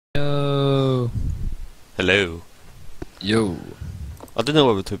Hello. Yo. I don't know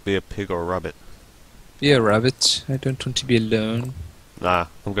whether to be a pig or a rabbit. Be a rabbit. I don't want to be alone. Nah,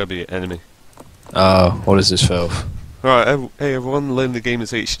 I'm gonna be an enemy. Oh, what is this filth? Right, hey everyone,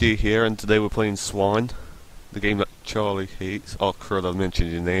 lonelygamershd here, and today we're playing SWINE, the game that Charlie hates. Oh crud, I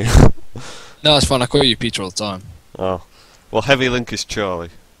mentioned your name. No, it's fine. I call you Peter all the time. Oh. Well, Heavylink is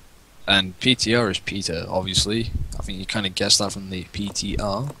Charlie. And PTR is Peter, obviously. I think you kind of guessed that from the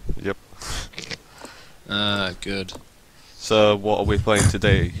PTR. Yep. Good. So, what are we playing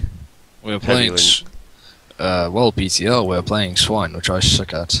today? We're playing... Heavylink. Well, PTR, we're playing SWINE, which I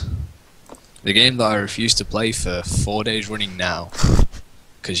suck at. The game that I refuse to play for 4 days running now.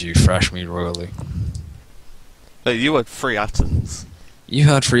 Because you thrashed me royally. Hey, you had 3 atoms. You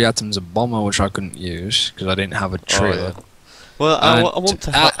had 3 atoms of bomber, which I couldn't use, because I didn't have a trailer. Oh, yeah. Well, I want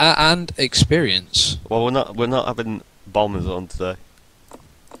to and experience. Well, we're not having bombers on today.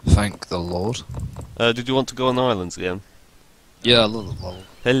 Thank the Lord. Did you want to go on islands again? Yeah, I love the level.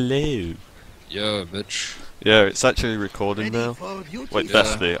 Hello. Yo, bitch. Yeah, it's actually recording now. Wait, Yeah.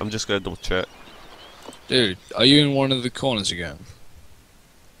 best me. I'm just gonna double check. Dude, are you in one of the corners again?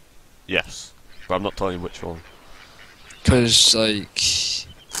 Yes, but I'm not telling you which one. Cause, like...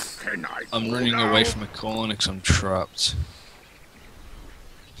 I'm running away from a corner because I'm trapped.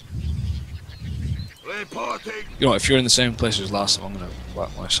 You know, if you're in the same place as last time, I'm gonna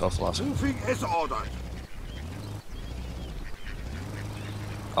whack myself last time.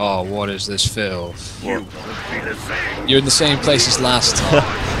 Oh, what is this filth? You're in the same place as last time.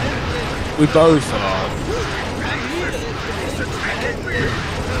 We both are.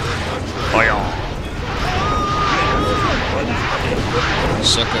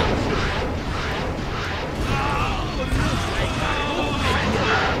 Sucker.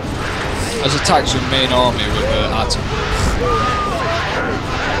 Has attacked your main army with an atom.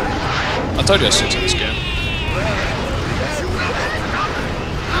 I told you I sucked at this game.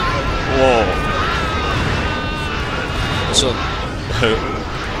 Whoa. What's up?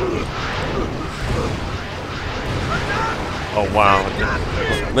 Oh wow.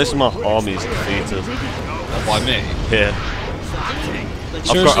 Most of my army's defeated. Why me? Yeah.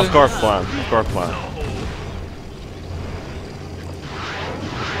 I've got a plan. I've got a plan.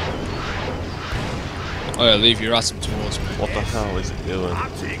 Oh yeah, leave your atom towards me. What the hell is it doing?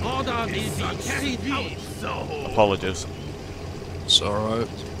 Apologies. It's alright.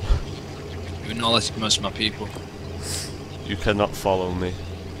 You're not letting most of my people. You cannot follow me.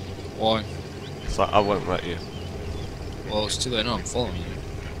 Why? So I won't let you. Well, it's too late now, I'm following you.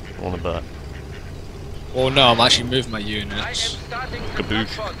 I wanna bet. Well, no, I'm actually moving my units.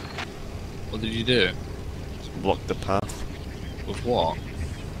 Kaboosh. What did you do? Block the path. With what?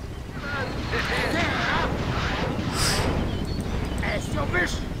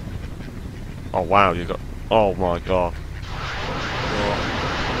 Oh wow, you got... Oh my god.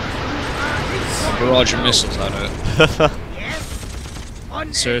 A barrage of missiles at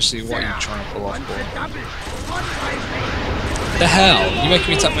it. Seriously, what are you trying to pull off, boy? The hell? You're making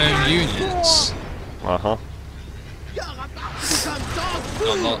me attack my own units. Uh-huh.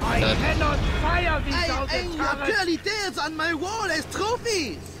 No, I'm not dead. Your curly tails on my wall as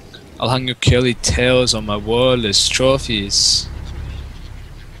trophies! I'll hang your curly tails on my wall as trophies.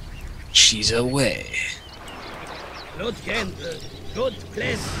 She's away. Good candle, good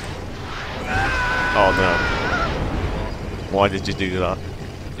place. Oh no. Why did you do that?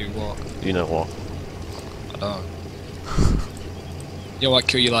 Do what? You know what? I don't. You know what,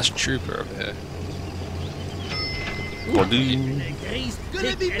 kill your last trooper over here. What do you...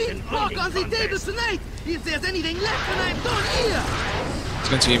 Gonna be big pork on the table tonight, if there's anything left when I'm done here! It's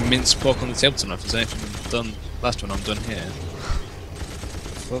going to be minced pork on the table tonight. If there's anything done last one, I'm done here.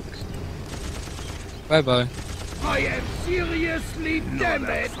 Fuck. Bye bye. I am seriously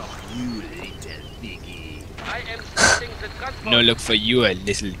damaged! You little piggy. I am starting the transport. No look for you, a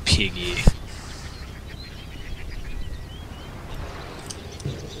little piggy.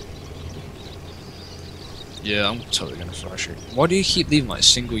 Yeah, I'm totally gonna flash it. Why do you keep leaving like a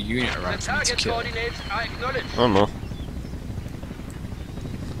single unit around for me to kill? I don't know.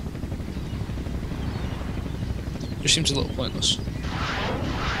 It just seems a little pointless.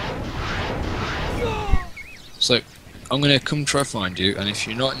 So, I'm gonna come try find you, and if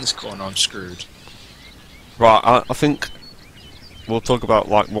you're not in this corner, I'm screwed. Right, I think we'll talk about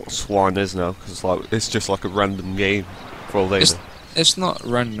like what SWINE is now, because like it's just like a random game for all later. It's not a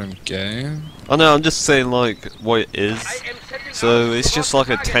random game. I know, I'm just saying like what it is. So it's just like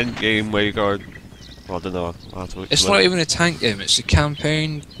a tank game where you go... Well, I don't know how to explain. It's not even a tank game, it's a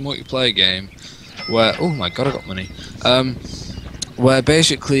campaign multiplayer game where... Oh my god, I got money. where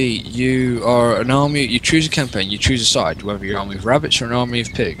basically you are an army, you choose a campaign, you choose a side, whether you're an army of rabbits or an army of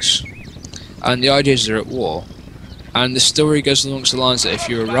pigs. And the idea is they're at war. And the story goes along the lines that if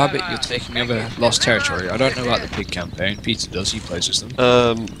you're a rabbit, you're taking over lost territory. I don't know about the pig campaign. Peter does, he plays as them.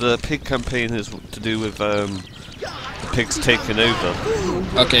 The pig campaign is to do with the pigs taking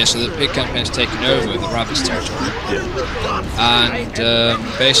over. Okay, so the pig campaign is taking over the rabbit's territory. Yeah.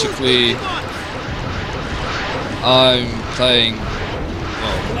 And basically, I'm playing.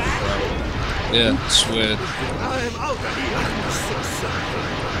 Oh, yeah, it's weird.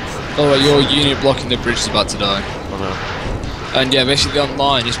 Oh, your unit blocking the bridge is about to die. I know. And yeah, basically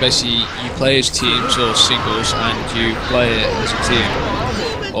online is basically you play as teams or singles, and you play it as a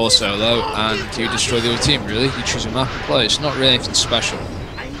team or solo, and you destroy the other team. Really, you choose a map and play. It's not really anything special.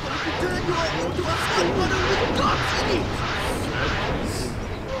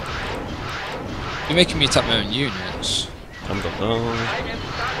 You're making me attack my own units. I don't know.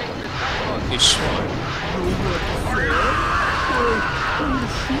 Oh, you swine.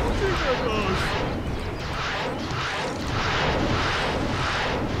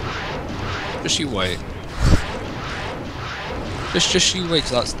 Just you wait. Just you wait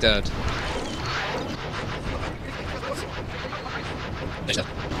till that's dead.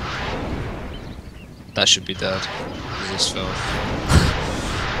 That should be dead. This filth.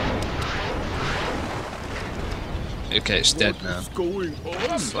 Okay, it's dead now. Fuck,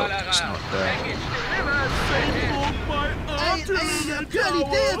 it's not dead.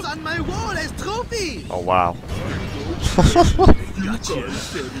 On my wall as trophy. Oh wow.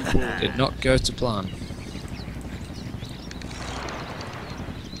 Did not go to plan.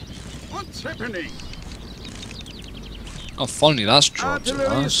 What's happening? Oh, finally that's dropped at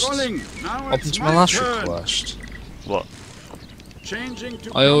last. Up into my last request. What? Changing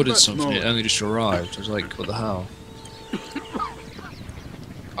to I ordered combat something, mode. it only just arrived. I was like, what the hell?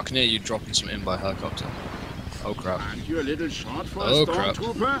 I can hear you dropping something in by helicopter. Oh crap. And you're a little short for Oh, a crap.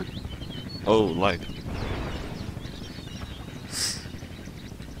 stormtrooper? Oh, like.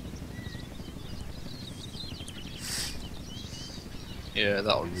 Yeah,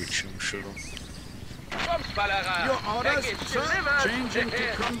 that'll reach him, sure. Your orders, sir? Changing to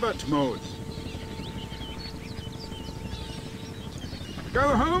combat mode. Go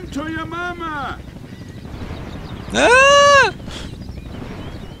home to your mama! Ah!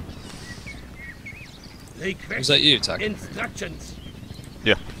 Request Was that you attacking? instructions.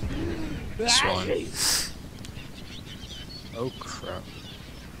 Yeah. Swine. Oh crap.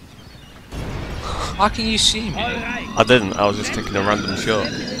 How can you see me? Alright. I didn't. I was just taking a random shot.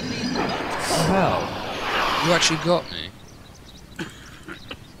 Hell. You actually got me.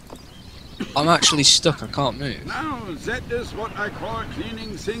 I'm actually stuck, I can't move. Now, that is what I call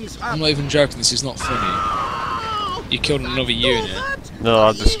cleaning things up. I'm not even joking, this is not funny. You killed another unit. No,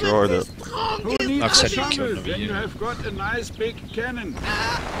 I destroyed it. Who needs Like I said, a you killed shovel another when you unit. have got a nice big cannon?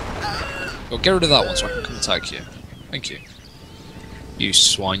 Well, get rid of that one so I can come attack you. Thank you. You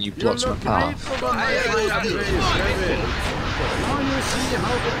swine, you You blocked my look great path. over my face, David. Now you see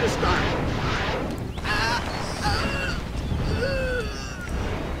how it is done.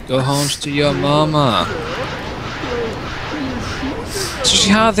 Go home to your mama. So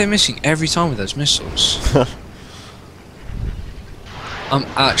how are they missing every time with those missiles? I'm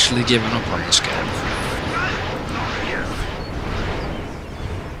actually giving up on this game.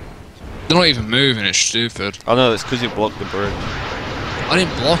 They're not even moving, it's stupid. I know, it's because you blocked the bridge. I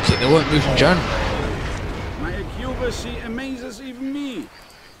didn't block it, they weren't moving generally. My accuracy amazes even me.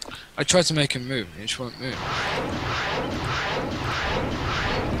 I tried to make him move, he just won't move.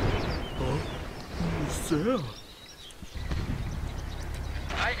 Sir?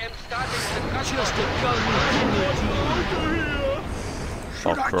 I am starting the Just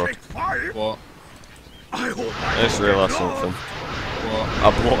Oh, crap. What? I just realised something. What?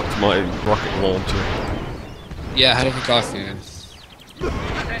 I blocked my rocket launcher. Yeah, I had a guy for you.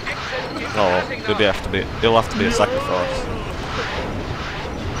 Oh, he'll have to be a sacrifice.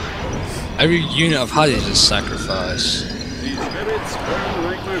 Every unit I've had is a sacrifice. These rabbits burn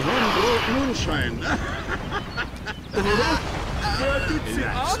like my home-brewed moonshine. Where did the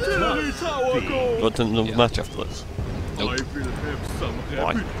artillery tower go? But another match after this. I will have some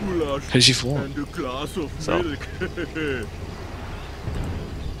Why? rabbit goulash Who's you for? and a glass of So. milk.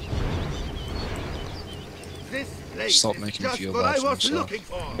 This place Stop is making me just feel what bad I for was myself. looking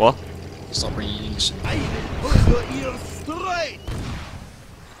for. What? Stop bringing units in. I will pull your ears straight.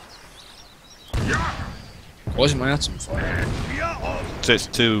 Why isn't my atom fire? So it's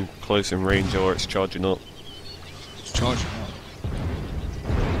too close in range or it's charging up. It's charging up.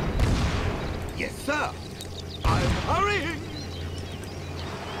 Yes, sir. I'm hurrying.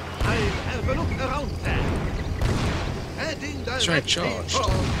 Have a look around there. Heading It's very directly charged. for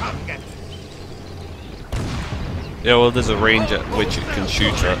target. Yeah, well, there's a range at which it can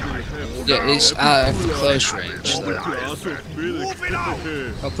shoot at. Yeah, it's out of close range. Though. Move it out.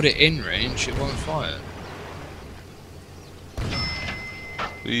 If I put it in range, it won't fire.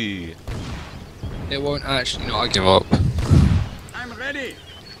 Eee. It won't actually. No, I give up. I'm ready.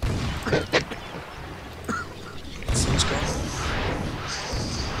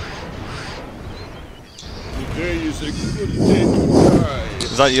 Today is a good day to try.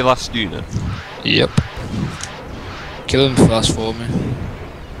 Is that your last unit? Yep. Kill him fast for me.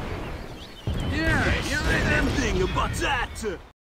 Yeah, anything but that.